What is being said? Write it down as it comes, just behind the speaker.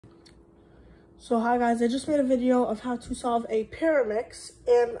So hi guys, I just made a video of how to solve a Pyramix,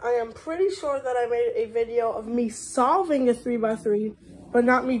 and I am pretty sure that I made a video of me solving a 3x3, but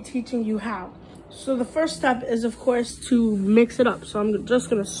not me teaching you how. So the first step is of course to mix it up. So I'm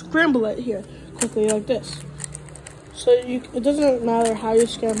just gonna scramble it here quickly like this. So it doesn't matter how you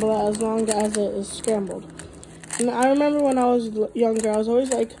scramble it as long as it is scrambled. And I remember when I was younger, I was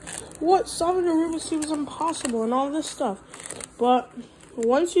always like, what, solving a Rubik's Cube is impossible and all this stuff. But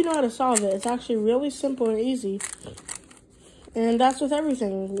once you know how to solve it, it's actually really simple and easy. And that's with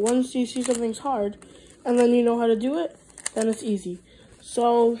everything. Once you see something's hard and then you know how to do it, then it's easy.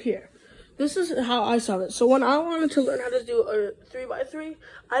 So here, this is how I solve it. So when I wanted to learn how to do a 3x3,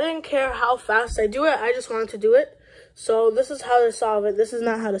 I didn't care how fast I do it. I just wanted to do it. So this is how to solve it. This is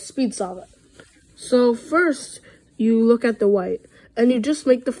not how to speed solve it. So first, you look at the white and you just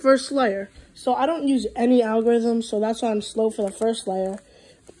make the first layer. So I don't use any algorithm, so that's why I'm slow for the first layer.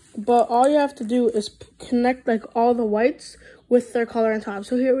 But all you have to do is connect like all the whites with their color on top.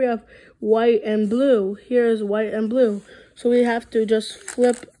 So here we have white and blue. Here is white and blue. So we have to just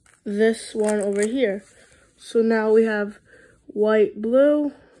flip this one over here. So now we have white,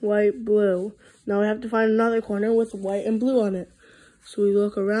 blue, white, blue. Now we have to find another corner with white and blue on it. So we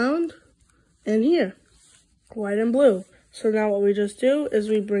look around and here, white and blue. So now what we just do is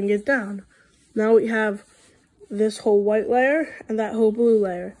we bring it down. Now we have this whole white layer and that whole blue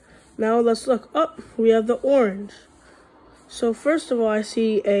layer. Now let's look up. We have the orange. So first of all, I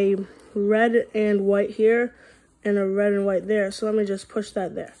see a red and white here and a red and white there. So let me just push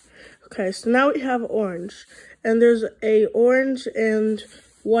that there. Okay, so now we have orange. And there's a orange and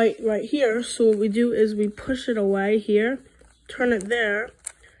white right here. So what we do is we push it away here, turn it there,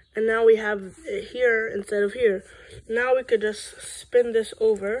 and now we have it here instead of here. Now we could just spin this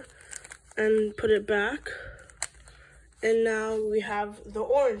over and put it back. And now we have the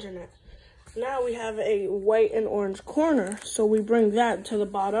orange in it. Now we have a white and orange corner. So we bring that to the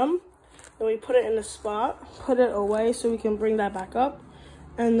bottom. Then we put it in a spot, put it away so we can bring that back up.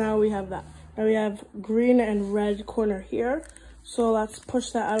 And now we have that. Now we have green and red corner here. So let's push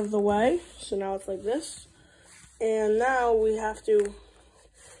that out of the way. So now it's like this. And now we have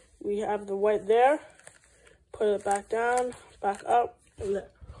the white there. Put it back down, back up, and there.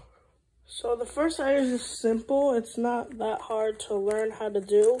 So the first layer is just simple. It's not that hard to learn how to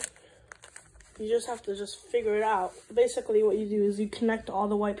do. You just have to figure it out. Basically what you do is you connect all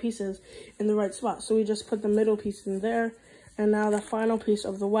the white pieces in the right spot. So we just put the middle piece in there, and now the final piece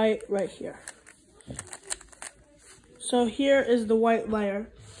of the white right here. So here is the white layer.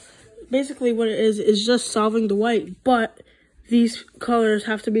 Basically what it is just solving the white, but these colors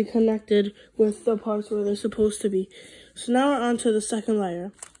have to be connected with the parts where they're supposed to be. So now we're on to the second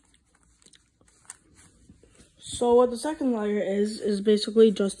layer. So what the second layer is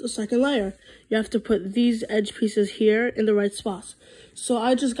basically just a second layer. You have to put these edge pieces here in the right spots. So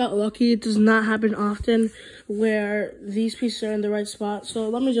I just got lucky. It does not happen often where these pieces are in the right spot. So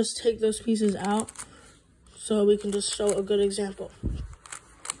let me just take those pieces out so we can just show a good example.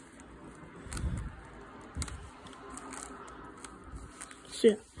 So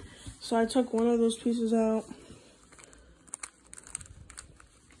yeah, so I took one of those pieces out.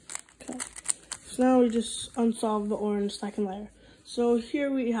 Okay, so now we just unsolved the orange second layer. So here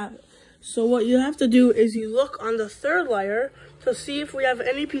we have it. So what you have to do is you look on the third layer to see if we have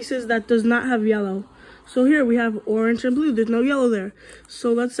any pieces that does not have yellow. So here we have orange and blue. There's no yellow there.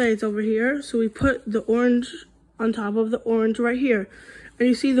 So let's say it's over here. So we put the orange on top of the orange right here. And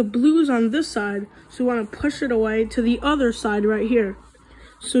you see the blues on this side. So we want to push it away to the other side right here.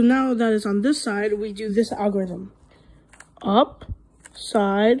 So now that it's on this side, we do this algorithm. Up,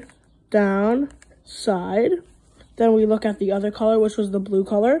 side, down, side. Then we look at the other color, which was the blue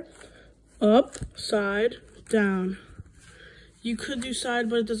color. Up, side, down. You could do side,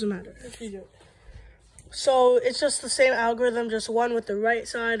 but it doesn't matter if you do it. So it's just the same algorithm, just one with the right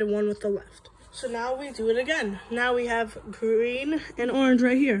side and one with the left. So now we do it again. Now we have green and orange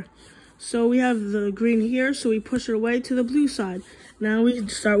right here. So we have the green here, so we push it away to the blue side. Now we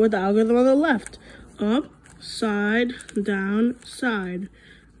start with the algorithm on the left. Up, side, down, side.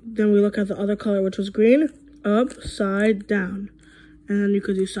 Then we look at the other color, which was green. Up, side, down. And then you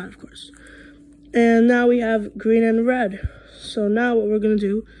could do side, of course. And now we have green and red. So now what we're going to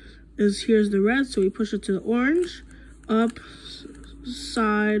do is here's the red, so we push it to the orange. Up,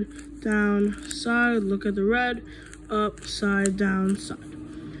 side, down, side. Look at the red. Up, side, down, side.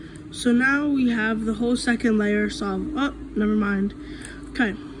 So now we have the whole second layer solved. Oh, never mind.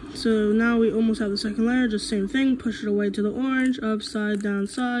 Okay, so now we almost have the second layer. Just same thing. Push it away to the orange. Upside, down,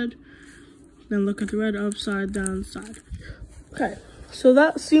 side. Then look at the red. Upside, down, side. Okay, so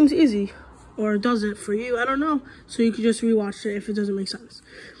that seems easy. or does it for you, I don't know. So you can just rewatch it if it doesn't make sense.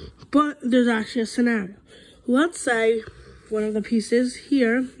 But there's actually a scenario. Let's say one of the pieces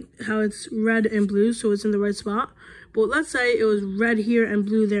here, how it's red and blue, so it's in the right spot. But let's say it was red here and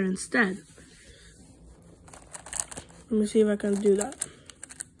blue there instead. Let me see if I can do that.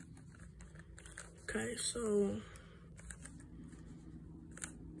 Okay, so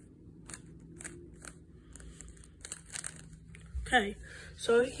okay,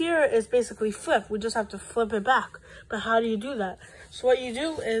 so here is basically flip. We just have to flip it back. But how do you do that? So what you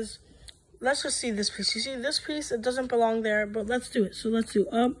do is, let's just see this piece. You see this piece, it doesn't belong there, but let's do it. So let's do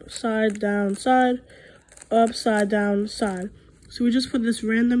upside down side, upside down side. So we just put this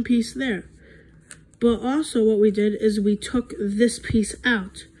random piece there. But also what we did is we took this piece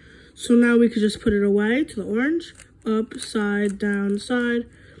out. So now we could just put it away to the orange, upside down side,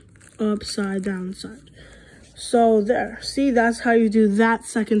 upside down side. So there, see, that's how you do that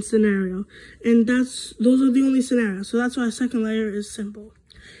second scenario. And those are the only scenarios. So that's why the second layer is simple.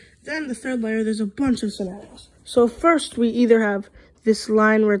 Then the third layer, there's a bunch of scenarios. So first we either have this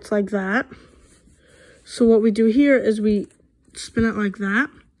line where it's like that. So what we do here is we spin it like that.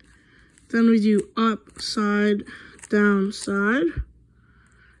 Then we do upside down side.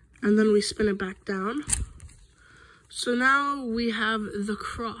 And then we spin it back down. So now we have the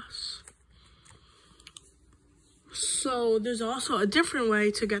cross. So there's also a different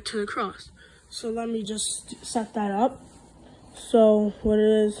way to get to the cross. So let me just set that up. So what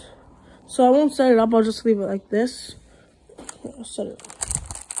it is, so I won't set it up, I'll just leave it like this. I'll set it up.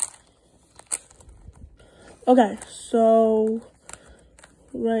 Okay, so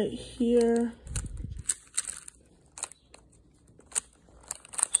right here.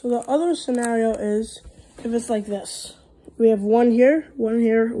 So the other scenario is if it's like this. We have one here, one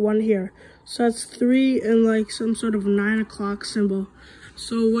here, one here. So that's 3 and like some sort of 9 o'clock symbol.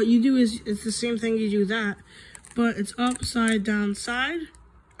 So what you do is, it's the same thing, you do that, but it's upside down side,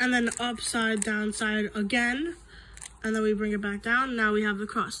 and then upside down side again, and then we bring it back down. Now we have the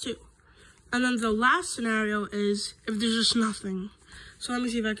cross too. And then the last scenario is if there's just nothing. So let me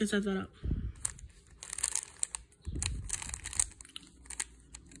see if I can set that up.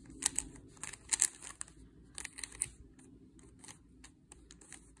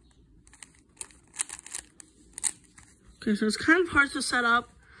 Okay, so it's kind of hard to set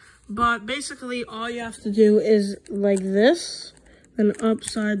up, but basically all you have to do is like this, then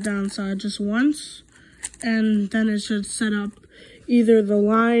upside down side just once, and then it should set up either the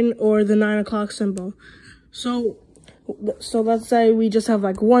line or the 9 o'clock symbol. So let's say we just have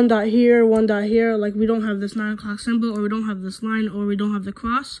like one dot here, like we don't have this 9 o'clock symbol, or we don't have this line, or we don't have the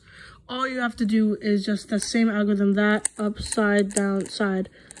cross. All you have to do is just the same algorithm, that upside down side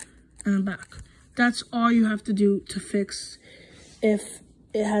and then back. That's all you have to do to fix if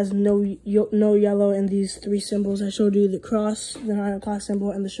it has no yellow in these 3 symbols. I showed you the cross, the 9 o'clock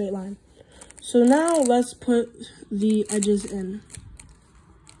symbol, and the straight line. So now let's put the edges in.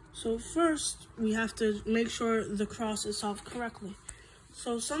 So first, we have to make sure the cross is solved correctly.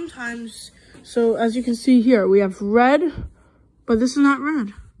 So sometimes, so as you can see here, we have red, but this is not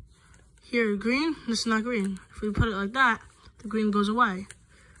red. Here, green, this is not green. If we put it like that, the green goes away.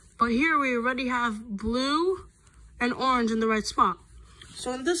 But here we already have blue and orange in the right spot.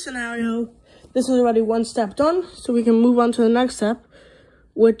 So in this scenario, this is already one step done. So we can move on to the next step,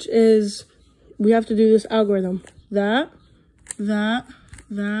 which is we have to do this algorithm. That.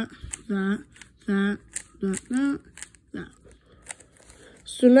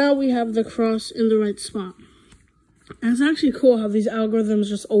 So now we have the cross in the right spot. And it's actually cool how these algorithms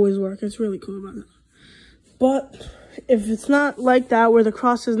just always work. It's really cool about that. But if it's not like that, where the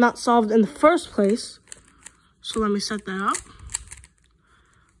cross is not solved in the first place, so let me set that up.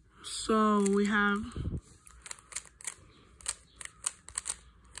 So we have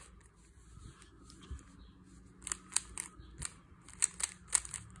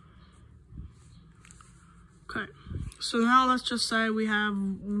okay. So now let's just say we have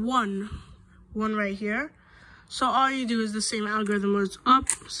one right here. So all you do is the same algorithm where it's up,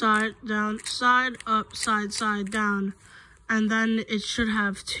 side, down, side, up, side, down. And then it should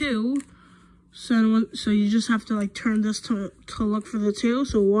have 2. So you just have to like turn this to look for the 2.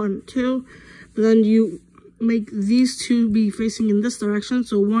 So 1, 2. But then you make these 2 be facing in this direction.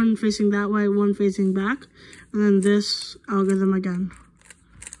 So 1 facing that way, 1 facing back. And then this algorithm again.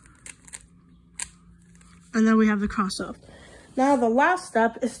 And then we have the cross up. Now the last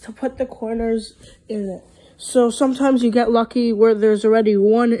step is to put the corners in it. So sometimes you get lucky where there's already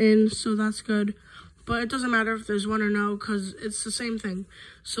 1 in, so that's good. But it doesn't matter if there's 1 or no, because it's the same thing.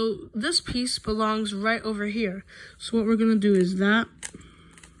 So this piece belongs right over here. So what we're going to do is that.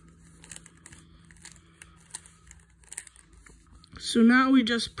 So now we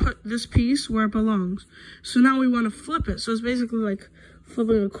just put this piece where it belongs. So now we want to flip it. So it's basically like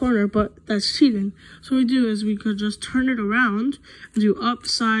flipping a corner, but that's cheating. So what we do is we could just turn it around and do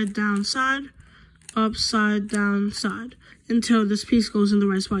upside down side, upside down side, until this piece goes in the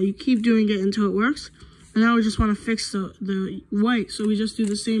right spot. You keep doing it until it works. And now we just want to fix the white. So we just do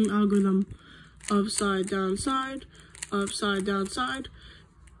the same algorithm. Upside down side, upside down side,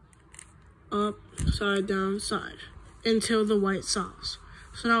 upside down side, until the white solves.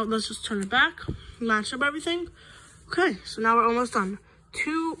 So now let's just turn it back, match up everything. Okay, so now we're almost done.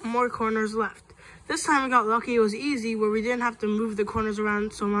 2 more corners left. This time we got lucky, it was easy where we didn't have to move the corners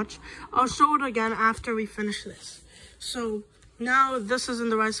around so much. I'll show it again after we finish this. So now this is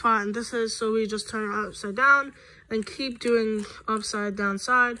in the right spot and this is, so we just turn it upside down and keep doing upside down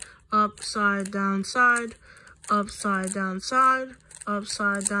side, upside down side, upside down side,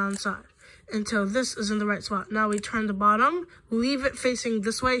 upside down side, until this is in the right spot. Now we turn the bottom, leave it facing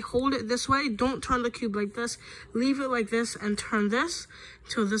this way, hold it this way, don't turn the cube like this, leave it like this and turn this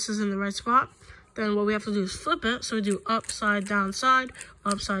until this is in the right spot. Then what we have to do is flip it, so we do upside down side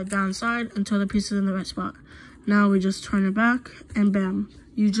until the piece is in the right spot. Now we just turn it back and bam,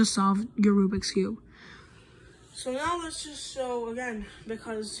 you just solved your Rubik's Cube. So now let's just show again,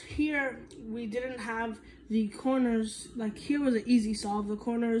 because here we didn't have the corners, like here was an easy solve, the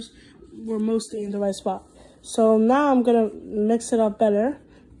corners were mostly in the right spot. So now I'm gonna mix it up better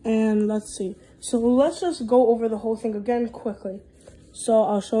and let's see. So let's just go over the whole thing again quickly. So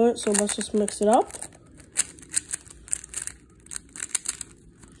I'll show it, so let's just mix it up.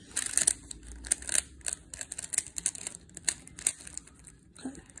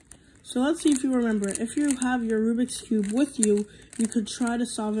 So let's see if you remember. If you have your Rubik's Cube with you, you could try to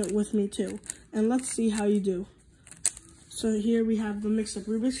solve it with me too. And let's see how you do. So here we have the mixed up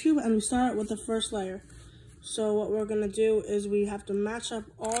Rubik's Cube and we start with the first layer. So what we're gonna do is we have to match up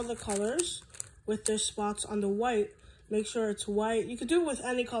all the colors with their spots on the white. Make sure it's white. You could do it with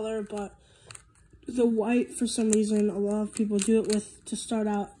any color, but the white, for some reason, a lot of people do it with to start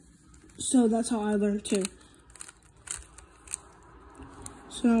out. So that's how I learned too.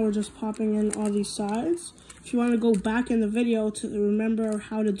 So now we're just popping in all these sides. If you want to go back in the video to remember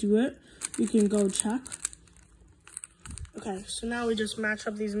how to do it, you can go check. Okay, so now we just match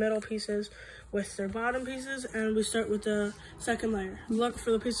up these middle pieces with their bottom pieces, and we start with the second layer. Look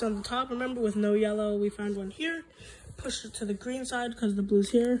for the piece on the top. Remember, with no yellow, we find one here. Push it to the green side because the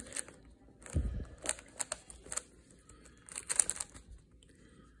blue's here.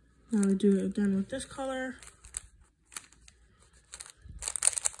 Now we do it again with this color.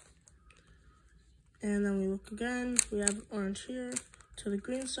 And then we look again, we have orange here to the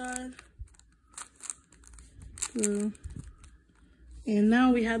green side, blue. And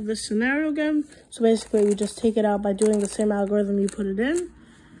now we have this scenario again. So basically we just take it out by doing the same algorithm you put it in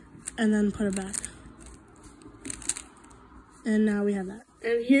and then put it back. And now we have that.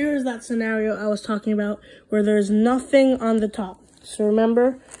 And here's that scenario I was talking about where there's nothing on the top. So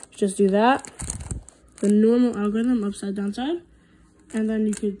remember, just do that, the normal algorithm, upside down side. And then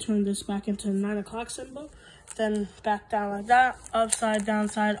you could turn this back into a 9 o'clock symbol. Then back down like that. Upside down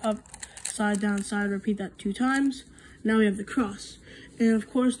side, upside down side. Repeat that 2 times. Now we have the cross. And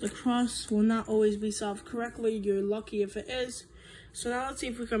of course, the cross will not always be solved correctly. You're lucky if it is. So now let's see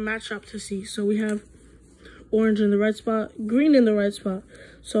if we can match up to see. So we have orange in the right spot, green in the right spot.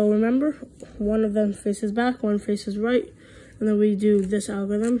 So remember, one of them faces back, one faces right. And then we do this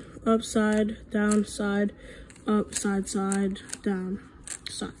algorithm. Upside, down, side, up, side, down,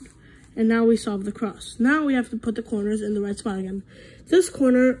 side. And now we solve the cross. Now we have to put the corners in the right spot again. This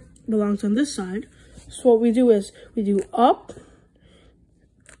corner belongs on this side. So what we do is we do up,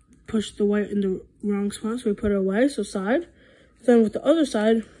 push the white in the wrong spot, so we put it away, so side. Then with the other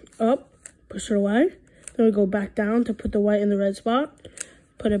side, up, push it away. Then we go back down to put the white in the red spot,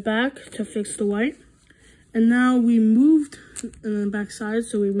 put it back to fix the white. And now we moved in the back side,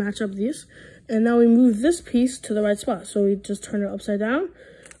 so we match up these. And now we move this piece to the right spot. So we just turn it upside down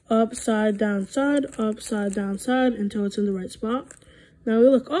side, upside down side until it's in the right spot. Now we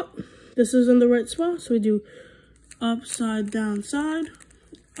look up. This is in the right spot. So we do upside down side,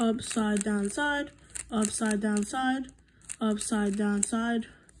 upside down side, upside down side, upside down side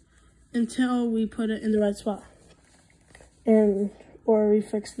until we put it in the right spot. Or we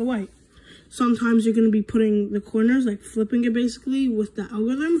fix the white. Sometimes you're going to be putting the corners, like flipping it basically with the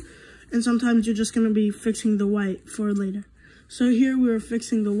algorithm. And sometimes you're just going to be fixing the white for later. So here we're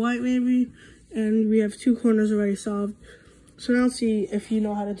fixing the white maybe, and we have 2 corners already solved. So now let's see if you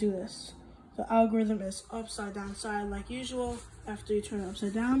know how to do this. The algorithm is upside down side like usual. After you turn it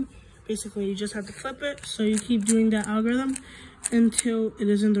upside down, basically you just have to flip it. So you keep doing that algorithm until it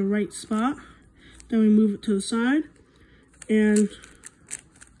is in the right spot. Then we move it to the side and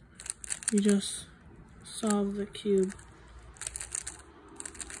you just solve the cube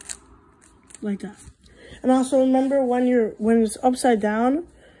like that. And also remember when it's upside down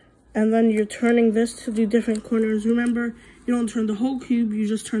and then you're turning this to do different corners, remember you don't turn the whole cube, you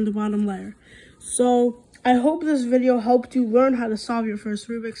just turn the bottom layer. So I hope this video helped you learn how to solve your first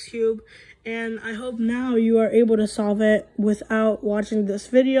Rubik's Cube, and I hope now you are able to solve it without watching this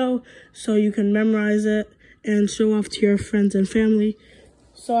video so you can memorize it and show off to your friends and family.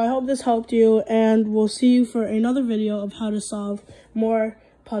 So I hope this helped you, and we'll see you for another video of how to solve more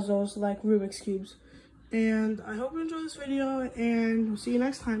puzzles like Rubik's Cubes. And I hope you enjoyed this video, and we'll see you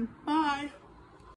next time. Bye!